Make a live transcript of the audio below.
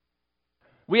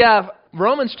We have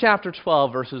Romans chapter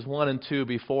 12, verses 1 and 2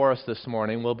 before us this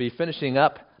morning. We'll be finishing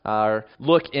up our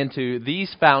look into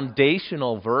these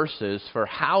foundational verses for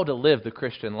how to live the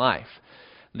Christian life.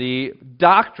 The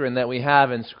doctrine that we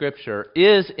have in Scripture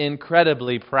is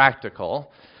incredibly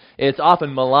practical. It's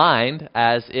often maligned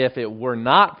as if it were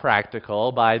not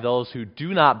practical by those who do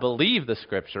not believe the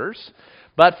Scriptures.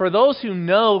 But for those who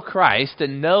know Christ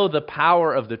and know the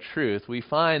power of the truth, we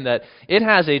find that it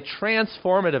has a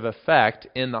transformative effect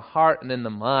in the heart and in the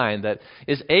mind that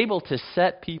is able to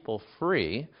set people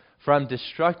free from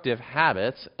destructive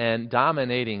habits and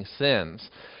dominating sins.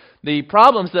 The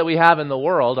problems that we have in the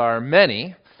world are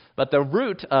many, but the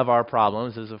root of our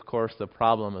problems is, of course, the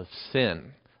problem of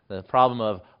sin, the problem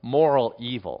of moral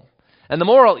evil. And the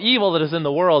moral evil that is in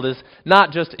the world is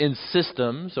not just in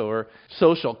systems or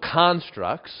social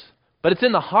constructs, but it's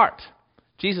in the heart.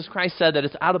 Jesus Christ said that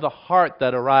it's out of the heart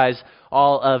that arise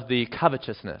all of the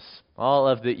covetousness, all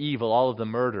of the evil, all of the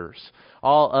murders,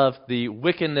 all of the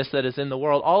wickedness that is in the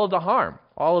world, all of the harm,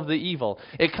 all of the evil.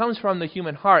 It comes from the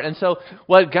human heart. And so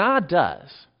what God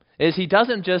does is He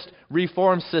doesn't just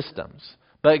reform systems,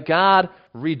 but God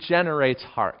regenerates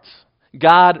hearts.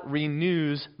 God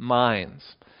renews minds.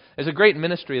 There's a great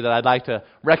ministry that I'd like to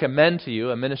recommend to you,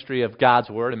 a ministry of God's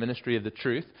Word, a ministry of the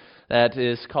truth, that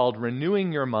is called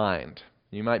Renewing Your Mind.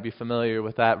 You might be familiar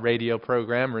with that radio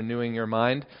program, Renewing Your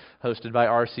Mind, hosted by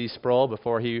R.C. Sproul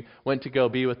before he went to go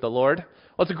be with the Lord.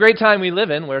 Well, it's a great time we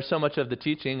live in where so much of the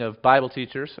teaching of Bible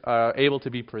teachers are able to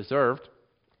be preserved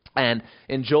and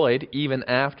enjoyed even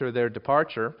after their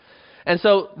departure. And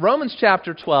so Romans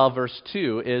chapter 12, verse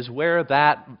 2 is where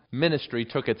that ministry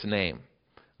took its name.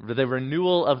 The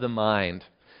renewal of the mind.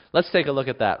 Let's take a look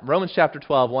at that. Romans chapter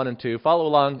 12, 1 and 2. Follow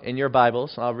along in your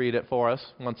Bibles. I'll read it for us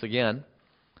once again.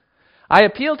 I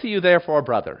appeal to you, therefore,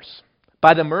 brothers,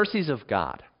 by the mercies of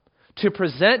God, to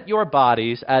present your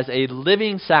bodies as a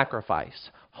living sacrifice,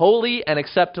 holy and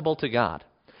acceptable to God,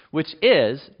 which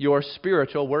is your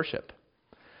spiritual worship.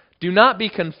 Do not be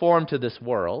conformed to this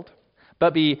world,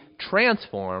 but be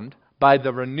transformed by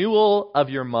the renewal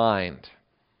of your mind,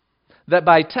 that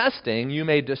by testing you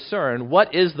may discern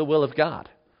what is the will of God,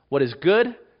 what is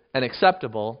good and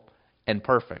acceptable and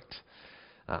perfect.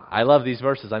 I love these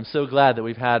verses. I'm so glad that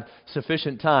we've had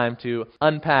sufficient time to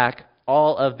unpack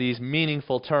all of these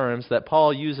meaningful terms that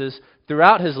Paul uses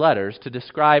throughout his letters to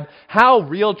describe how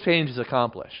real change is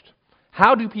accomplished.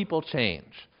 How do people change?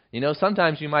 You know,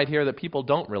 sometimes you might hear that people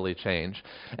don't really change.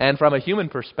 And from a human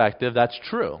perspective, that's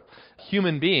true.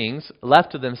 Human beings,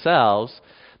 left to themselves,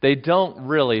 they don't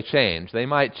really change. They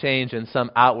might change in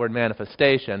some outward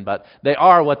manifestation, but they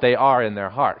are what they are in their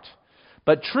heart.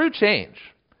 But true change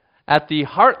at the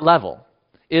heart level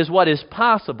is what is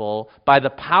possible by the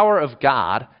power of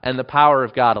God and the power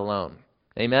of God alone.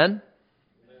 Amen?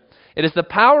 It is the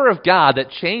power of God that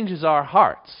changes our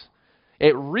hearts.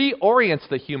 It reorients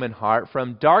the human heart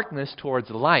from darkness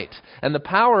towards light. And the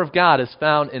power of God is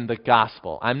found in the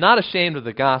gospel. I'm not ashamed of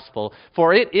the gospel,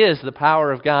 for it is the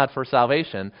power of God for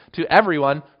salvation to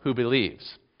everyone who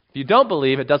believes. If you don't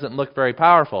believe, it doesn't look very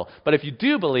powerful. But if you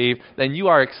do believe, then you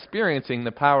are experiencing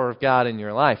the power of God in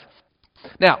your life.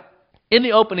 Now, in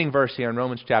the opening verse here in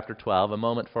Romans chapter 12, a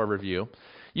moment for review,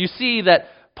 you see that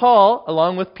Paul,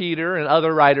 along with Peter and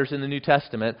other writers in the New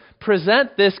Testament,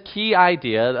 present this key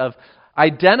idea of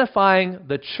identifying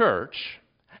the church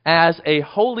as a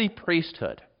holy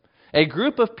priesthood, a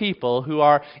group of people who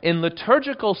are in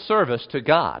liturgical service to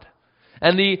God.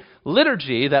 And the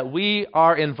liturgy that we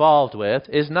are involved with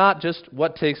is not just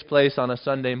what takes place on a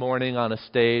Sunday morning on a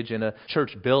stage in a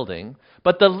church building,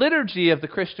 but the liturgy of the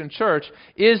Christian church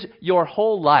is your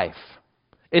whole life.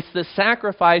 It's the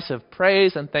sacrifice of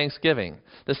praise and thanksgiving,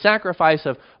 the sacrifice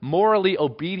of morally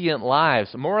obedient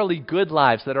lives, morally good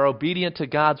lives that are obedient to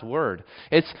God's Word.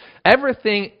 It's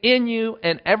everything in you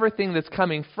and everything that's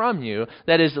coming from you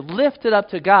that is lifted up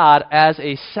to God as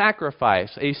a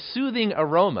sacrifice, a soothing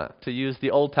aroma, to use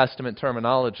the Old Testament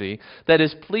terminology, that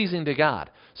is pleasing to God.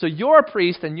 So you're a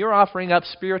priest and you're offering up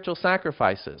spiritual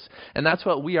sacrifices. And that's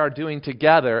what we are doing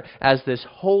together as this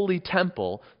holy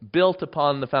temple built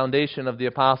upon the foundation of the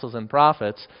apostles and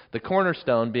prophets, the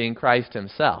cornerstone being Christ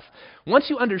Himself. Once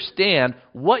you understand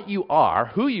what you are,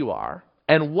 who you are,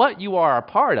 and what you are a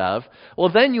part of, well,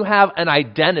 then you have an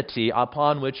identity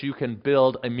upon which you can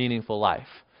build a meaningful life.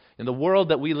 And the world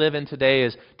that we live in today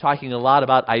is talking a lot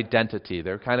about identity.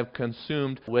 They're kind of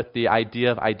consumed with the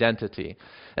idea of identity.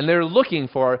 And they're looking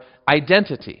for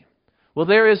identity. Well,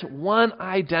 there is one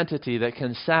identity that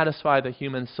can satisfy the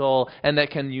human soul and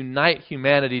that can unite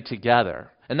humanity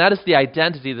together. And that is the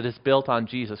identity that is built on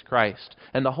Jesus Christ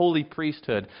and the holy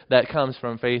priesthood that comes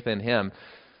from faith in Him.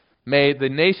 May the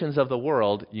nations of the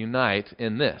world unite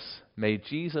in this. May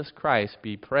Jesus Christ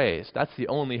be praised. That's the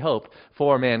only hope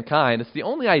for mankind. It's the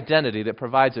only identity that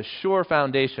provides a sure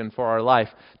foundation for our life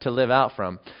to live out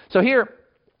from. So here,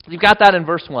 you've got that in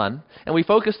verse 1, and we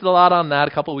focused a lot on that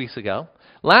a couple weeks ago.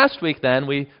 Last week, then,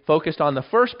 we focused on the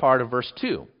first part of verse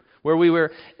 2, where we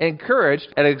were encouraged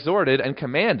and exhorted and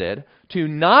commanded to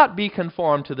not be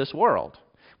conformed to this world.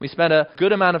 We spent a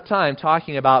good amount of time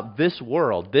talking about this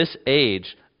world, this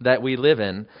age that we live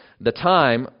in, the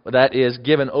time that is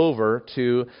given over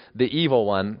to the evil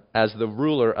one as the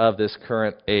ruler of this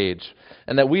current age.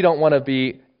 And that we don't want to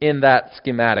be in that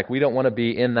schematic. We don't want to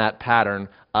be in that pattern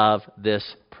of this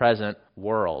present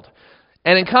world.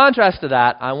 And in contrast to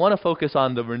that, I want to focus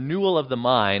on the renewal of the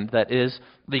mind that is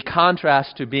the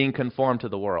contrast to being conformed to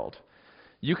the world.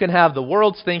 You can have the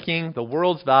world's thinking, the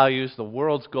world's values, the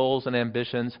world's goals and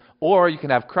ambitions, or you can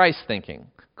have Christ's thinking,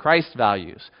 Christ's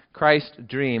values, Christ's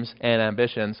dreams and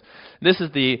ambitions. This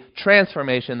is the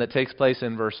transformation that takes place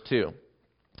in verse 2.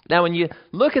 Now, when you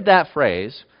look at that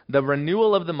phrase, the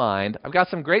renewal of the mind, I've got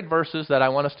some great verses that I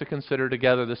want us to consider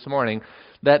together this morning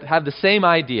that have the same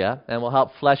idea and will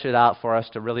help flesh it out for us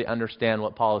to really understand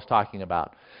what Paul is talking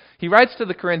about. He writes to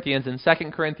the Corinthians in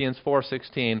 2 Corinthians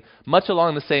 4:16, much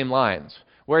along the same lines,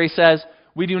 where he says,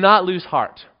 "We do not lose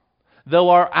heart. Though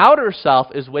our outer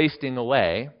self is wasting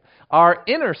away, our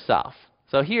inner self."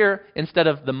 So here, instead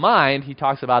of the mind, he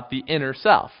talks about the inner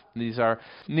self. These are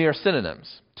near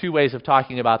synonyms, two ways of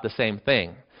talking about the same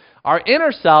thing. Our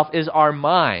inner self is our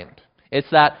mind. It's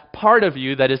that part of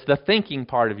you that is the thinking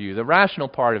part of you, the rational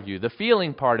part of you, the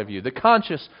feeling part of you, the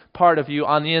conscious part of you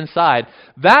on the inside.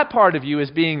 That part of you is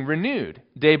being renewed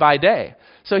day by day.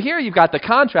 So here you've got the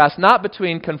contrast not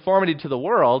between conformity to the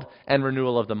world and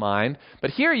renewal of the mind,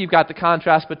 but here you've got the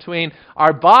contrast between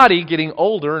our body getting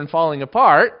older and falling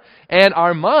apart and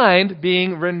our mind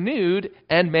being renewed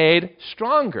and made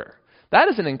stronger. That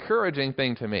is an encouraging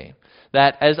thing to me,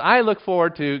 that as I look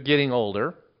forward to getting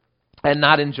older and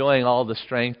not enjoying all the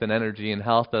strength and energy and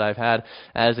health that I've had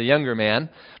as a younger man,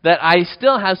 that I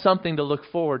still have something to look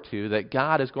forward to, that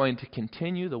God is going to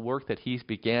continue the work that He's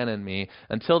began in me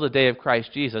until the day of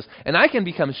Christ Jesus, and I can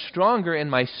become stronger in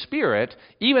my spirit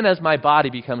even as my body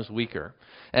becomes weaker.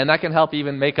 And that can help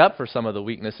even make up for some of the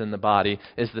weakness in the body,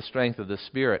 is the strength of the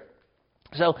Spirit.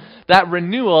 So that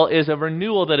renewal is a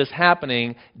renewal that is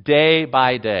happening day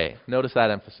by day. Notice that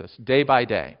emphasis, day by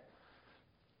day.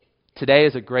 Today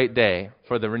is a great day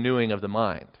for the renewing of the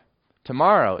mind.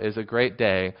 Tomorrow is a great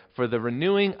day for the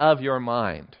renewing of your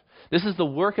mind. This is the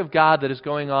work of God that is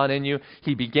going on in you.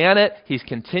 He began it. He's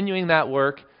continuing that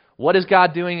work. What is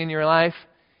God doing in your life?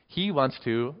 He wants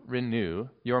to renew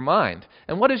your mind.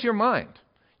 And what is your mind?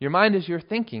 Your mind is your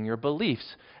thinking, your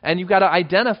beliefs. And you've got to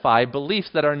identify beliefs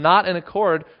that are not in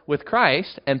accord with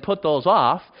Christ and put those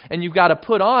off. And you've got to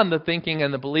put on the thinking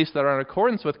and the beliefs that are in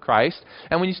accordance with Christ.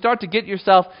 And when you start to get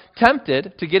yourself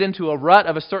tempted to get into a rut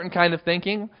of a certain kind of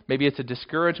thinking, maybe it's a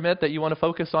discouragement that you want to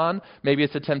focus on, maybe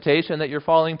it's a temptation that you're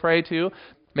falling prey to,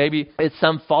 maybe it's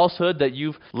some falsehood that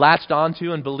you've latched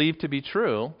onto and believed to be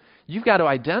true, you've got to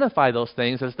identify those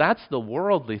things as that's the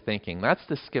worldly thinking. That's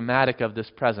the schematic of this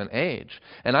present age.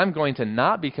 And I'm going to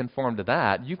not be conformed to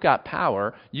that. You've got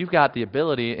power. You've got the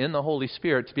ability in the Holy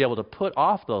Spirit to be able to put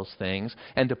off those things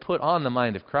and to put on the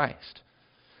mind of Christ.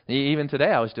 Even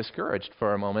today I was discouraged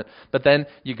for a moment, but then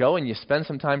you go and you spend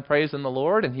some time praising the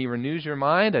Lord and He renews your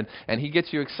mind and He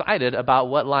gets you excited about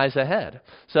what lies ahead.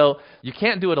 So you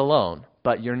can't do it alone,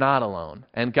 but you're not alone.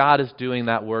 And God is doing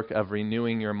that work of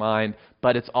renewing your mind,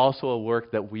 but it's also a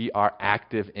work that we are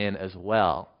active in as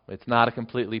well. It's not a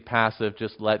completely passive,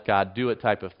 just let God do it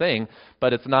type of thing,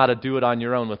 but it's not a do it on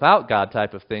your own without God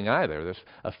type of thing either. There's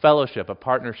a fellowship, a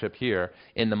partnership here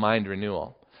in the mind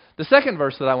renewal. The second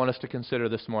verse that I want us to consider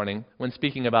this morning when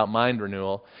speaking about mind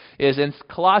renewal is in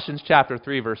Colossians chapter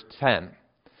 3, verse 10.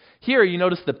 Here you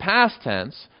notice the past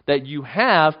tense that you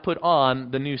have put on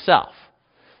the new self.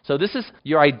 So this is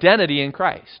your identity in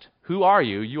Christ. Who are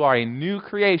you? You are a new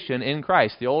creation in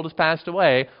Christ. The old has passed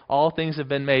away. All things have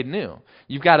been made new.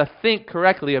 You've got to think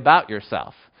correctly about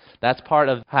yourself. That's part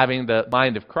of having the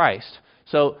mind of Christ.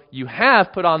 So you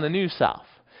have put on the new self.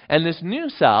 And this new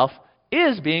self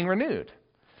is being renewed.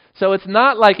 So it's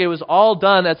not like it was all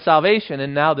done at salvation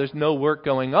and now there's no work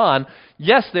going on.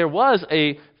 Yes, there was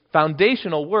a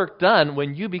foundational work done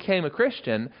when you became a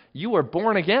Christian. You were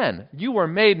born again. You were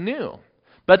made new.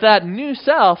 But that new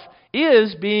self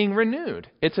is being renewed.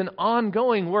 It's an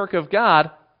ongoing work of God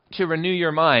to renew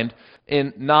your mind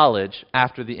in knowledge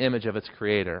after the image of its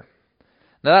Creator.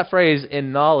 Now that phrase,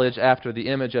 in knowledge after the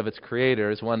image of its creator,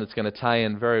 is one that's going to tie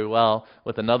in very well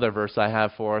with another verse I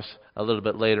have for us a little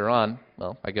bit later on.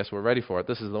 Well, I guess we're ready for it.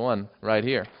 This is the one right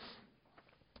here.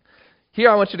 Here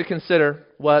I want you to consider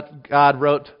what God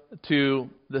wrote to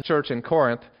the church in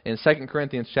Corinth in 2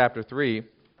 Corinthians chapter 3,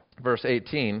 verse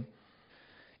 18.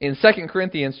 In 2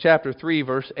 Corinthians chapter 3,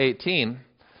 verse 18,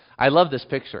 I love this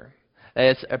picture.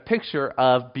 It's a picture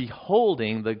of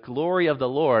beholding the glory of the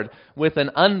Lord with an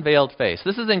unveiled face.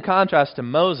 This is in contrast to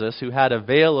Moses, who had a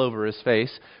veil over his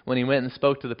face when he went and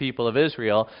spoke to the people of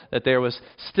Israel, that there was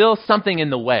still something in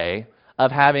the way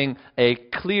of having a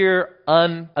clear,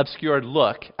 unobscured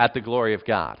look at the glory of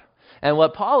God. And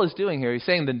what Paul is doing here, he's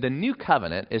saying that the new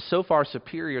covenant is so far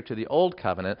superior to the old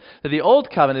covenant, that the old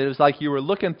covenant, it was like you were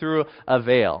looking through a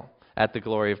veil at the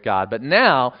glory of God. But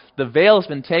now, the veil has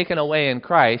been taken away in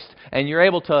Christ, and you're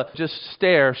able to just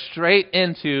stare straight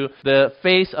into the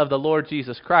face of the Lord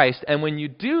Jesus Christ. And when you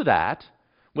do that,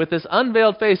 with this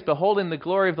unveiled face beholding the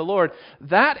glory of the Lord,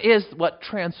 that is what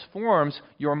transforms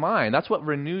your mind. That's what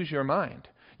renews your mind.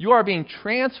 You are being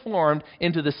transformed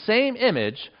into the same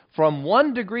image from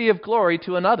one degree of glory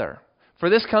to another. For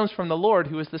this comes from the Lord,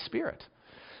 who is the Spirit.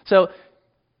 So,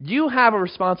 you have a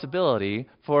responsibility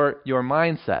for your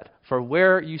mindset, for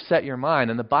where you set your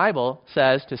mind. And the Bible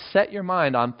says to set your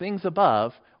mind on things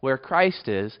above, where Christ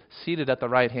is, seated at the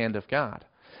right hand of God.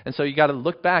 And so you got to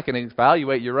look back and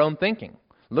evaluate your own thinking.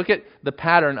 Look at the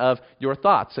pattern of your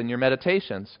thoughts and your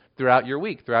meditations throughout your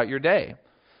week, throughout your day.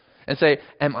 And say,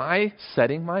 am I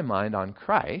setting my mind on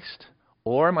Christ,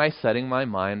 or am I setting my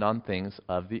mind on things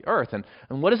of the earth? And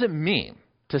what does it mean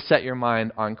to set your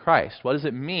mind on Christ? What does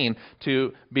it mean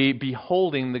to be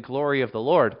beholding the glory of the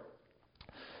Lord?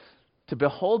 To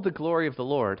behold the glory of the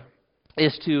Lord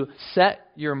is to set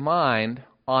your mind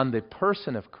on the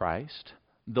person of Christ,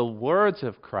 the words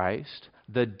of Christ,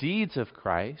 the deeds of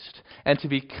Christ, and to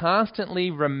be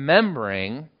constantly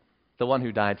remembering the one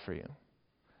who died for you.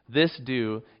 This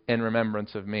do in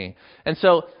remembrance of me. And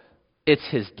so, it's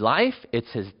His life,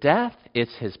 it's His death,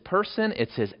 it's His person,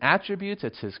 it's His attributes,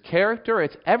 it's His character,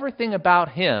 it's everything about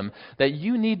Him that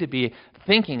you need to be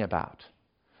thinking about.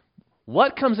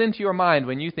 What comes into your mind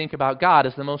when you think about God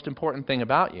is the most important thing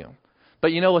about you.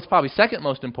 But you know what's probably second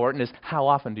most important is how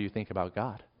often do you think about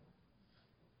God?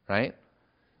 Right?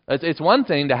 It's one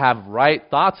thing to have right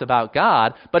thoughts about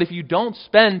God, but if you don't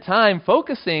spend time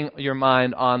focusing your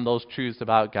mind on those truths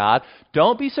about God,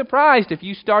 don't be surprised if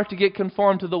you start to get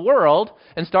conformed to the world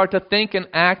and start to think and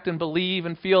act and believe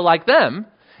and feel like them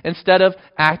instead of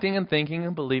acting and thinking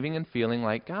and believing and feeling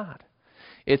like God.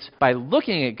 It's by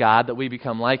looking at God that we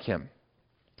become like Him.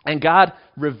 And God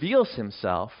reveals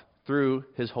Himself through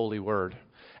His holy word.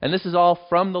 And this is all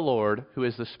from the Lord, who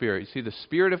is the Spirit. You see, the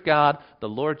Spirit of God, the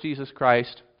Lord Jesus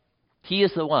Christ, He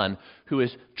is the one who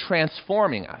is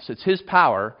transforming us. It's His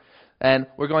power, and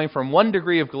we're going from one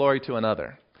degree of glory to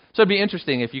another. So it'd be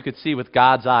interesting if you could see with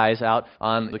God's eyes out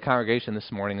on the congregation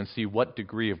this morning and see what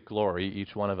degree of glory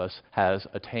each one of us has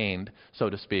attained, so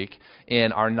to speak,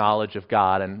 in our knowledge of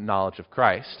God and knowledge of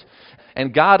Christ.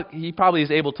 And God, He probably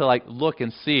is able to look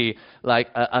and see an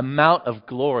amount of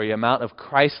glory, amount of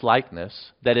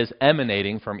Christ-likeness that is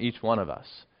emanating from each one of us.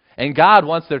 And God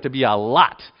wants there to be a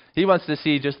lot. He wants to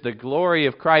see just the glory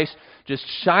of Christ just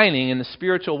shining in the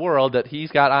spiritual world that He's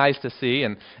got eyes to see,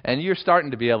 and you're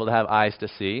starting to be able to have eyes to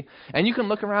see. And you can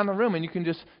look around the room and you can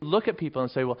just look at people and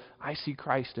say, well, I see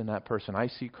Christ in that person. I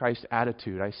see Christ's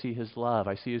attitude. I see His love.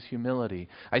 I see His humility.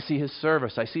 I see His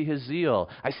service. I see His zeal.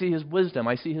 I see His wisdom.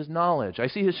 I see His knowledge. I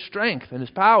see His strength and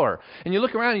His power. And you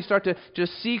look around and you start to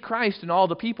just see Christ in all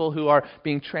the people who are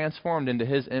being transformed into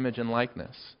His image and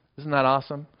likeness. Isn't that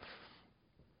awesome?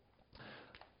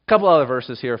 A couple other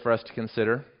verses here for us to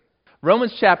consider.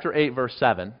 Romans chapter 8, verse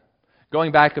 7.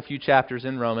 Going back a few chapters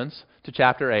in Romans to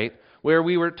chapter 8, where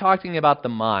we were talking about the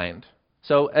mind.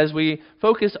 So as we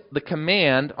focus the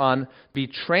command on be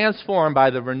transformed by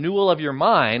the renewal of your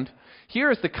mind,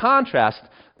 here is the contrast,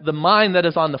 the mind that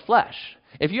is on the flesh.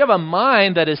 If you have a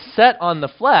mind that is set on the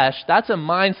flesh, that's a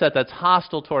mindset that's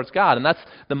hostile towards God, and that's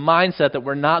the mindset that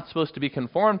we're not supposed to be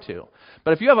conformed to.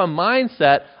 But if you have a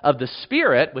mindset of the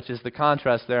Spirit, which is the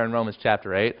contrast there in Romans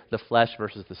chapter 8, the flesh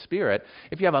versus the Spirit,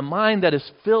 if you have a mind that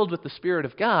is filled with the Spirit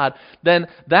of God, then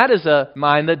that is a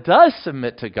mind that does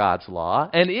submit to God's law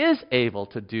and is able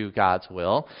to do God's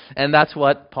will. And that's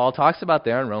what Paul talks about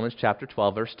there in Romans chapter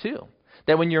 12, verse 2.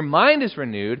 That when your mind is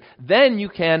renewed, then you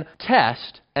can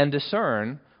test and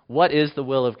discern what is the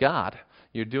will of God.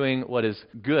 You're doing what is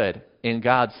good in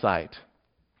God's sight.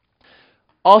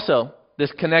 Also,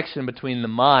 this connection between the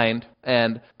mind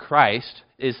and Christ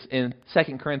is in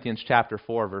 2 Corinthians chapter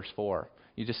 4, verse 4.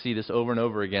 You just see this over and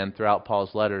over again throughout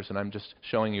Paul's letters, and I'm just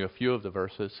showing you a few of the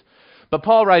verses. But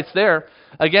Paul writes there,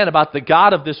 again, about the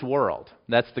God of this world.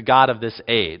 That's the God of this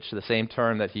age, the same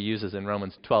term that he uses in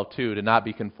Romans 12:2, to not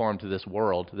be conformed to this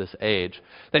world, to this age.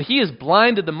 That he has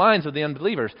blinded the minds of the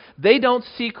unbelievers. They don't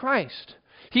see Christ.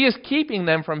 He is keeping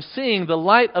them from seeing the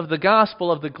light of the gospel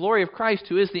of the glory of Christ,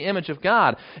 who is the image of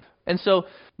God. And so,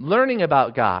 learning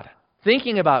about God,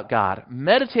 thinking about God,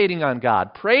 meditating on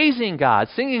God, praising God,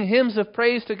 singing hymns of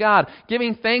praise to God,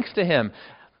 giving thanks to him,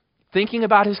 thinking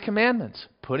about his commandments,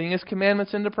 putting his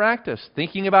commandments into practice,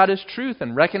 thinking about his truth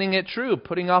and reckoning it true,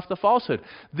 putting off the falsehood.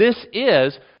 This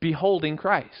is beholding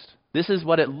Christ. This is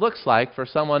what it looks like for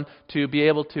someone to be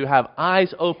able to have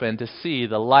eyes open to see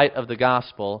the light of the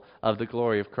gospel of the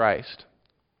glory of Christ.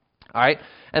 All right,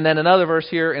 and then another verse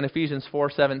here in Ephesians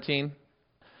 4:17.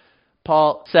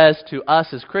 Paul says to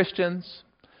us as Christians,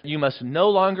 you must no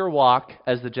longer walk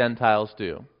as the Gentiles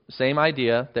do. Same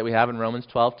idea that we have in Romans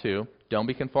 12:2. Don't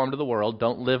be conformed to the world.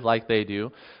 Don't live like they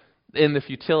do, in the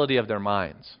futility of their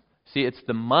minds. See, it's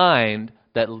the mind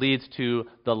that leads to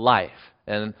the life.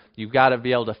 And you've got to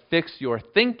be able to fix your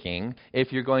thinking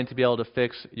if you're going to be able to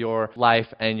fix your life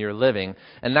and your living.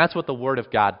 And that's what the Word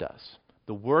of God does.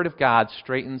 The Word of God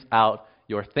straightens out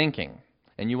your thinking.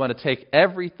 And you want to take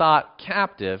every thought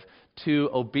captive to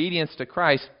obedience to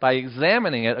Christ by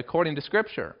examining it according to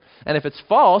Scripture. And if it's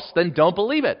false, then don't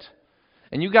believe it.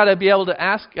 And you've got to be able to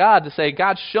ask God to say,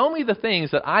 God, show me the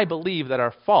things that I believe that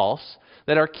are false,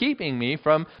 that are keeping me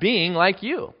from being like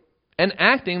you and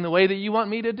acting the way that you want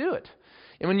me to do it.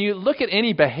 And when you look at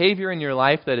any behavior in your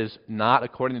life that is not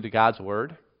according to God's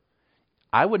Word,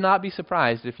 I would not be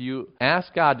surprised if you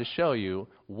ask God to show you,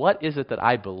 what is it that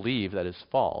I believe that is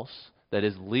false, that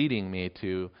is leading me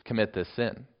to commit this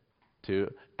sin,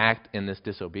 to act in this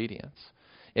disobedience.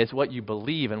 It's what you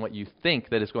believe and what you think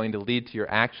that is going to lead to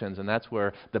your actions, and that's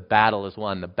where the battle is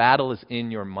won. The battle is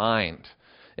in your mind.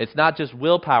 It's not just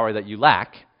willpower that you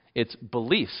lack, it's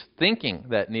beliefs, thinking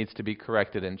that needs to be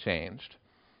corrected and changed.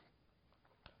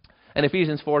 And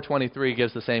Ephesians 4:23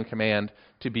 gives the same command,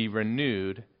 to be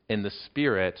renewed in the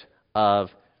spirit of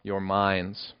your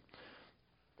minds.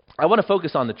 I want to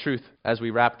focus on the truth as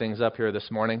we wrap things up here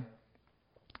this morning.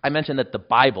 I mentioned that the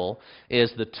Bible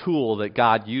is the tool that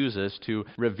God uses to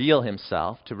reveal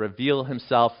himself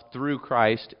through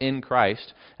Christ, in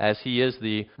Christ, as he is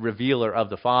the revealer of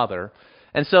the Father.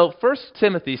 And so 1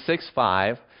 Timothy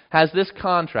 6:5 has this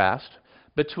contrast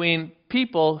between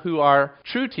people who are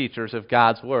true teachers of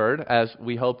God's Word, as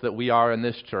we hope that we are in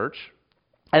this church,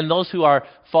 and those who are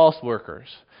false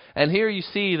workers. And here you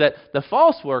see that the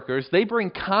false workers, they bring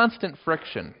constant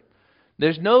friction.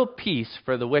 There's no peace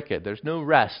for the wicked. There's no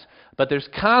rest. But there's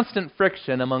constant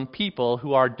friction among people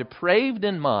who are depraved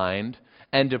in mind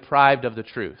and deprived of the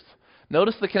truth.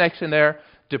 Notice the connection there.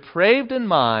 Depraved in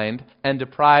mind and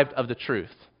deprived of the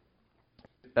truth.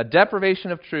 A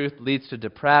deprivation of truth leads to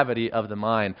depravity of the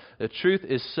mind. The truth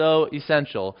is so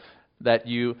essential that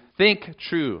you think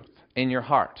truth in your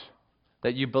heart,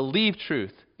 that you believe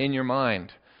truth in your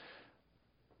mind,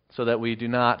 so that we do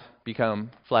not become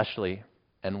fleshly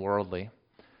and worldly.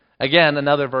 Again,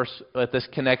 another verse with this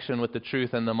connection with the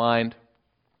truth and the mind.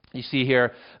 You see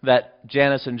here that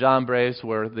Jannes and Jambres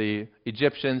were the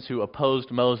Egyptians who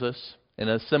opposed Moses. In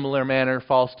a similar manner,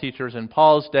 false teachers in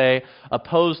Paul's day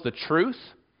opposed the truth.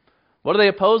 What are they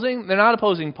opposing? They're not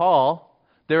opposing Paul.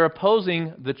 They're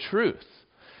opposing the truth.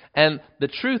 And the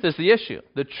truth is the issue.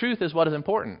 The truth is what is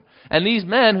important. And these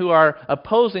men who are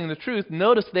opposing the truth,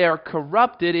 notice they are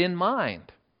corrupted in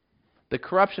mind. The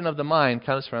corruption of the mind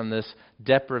comes from this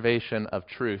deprivation of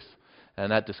truth,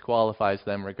 and that disqualifies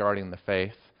them regarding the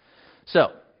faith.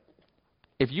 So,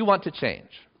 if you want to change,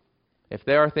 if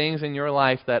there are things in your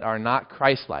life that are not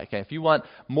Christ-like, and if you want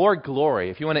more glory,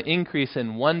 if you want to increase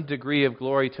in one degree of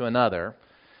glory to another,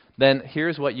 then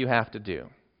here's what you have to do,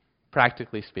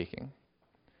 practically speaking.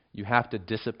 You have to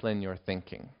discipline your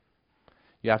thinking.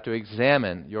 You have to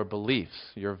examine your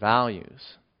beliefs, your values,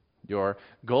 your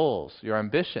goals, your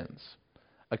ambitions,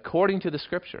 according to the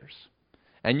Scriptures.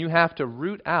 And you have to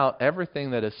root out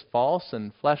everything that is false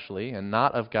and fleshly and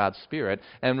not of God's Spirit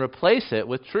and replace it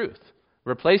with truth.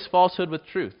 Replace falsehood with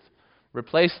truth.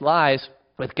 Replace lies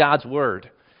with God's Word.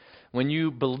 When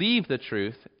you believe the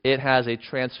truth, it has a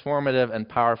transformative and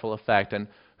powerful effect. And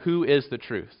who is the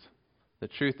truth? The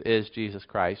truth is Jesus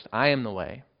Christ. I am the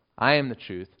way. I am the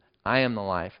truth. I am the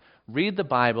life. Read the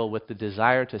Bible with the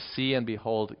desire to see and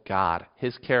behold God,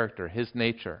 His character, His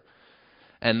nature.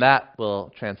 And that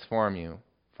will transform you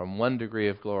from one degree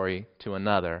of glory to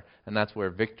another. And that's where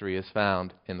victory is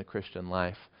found in the Christian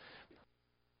life.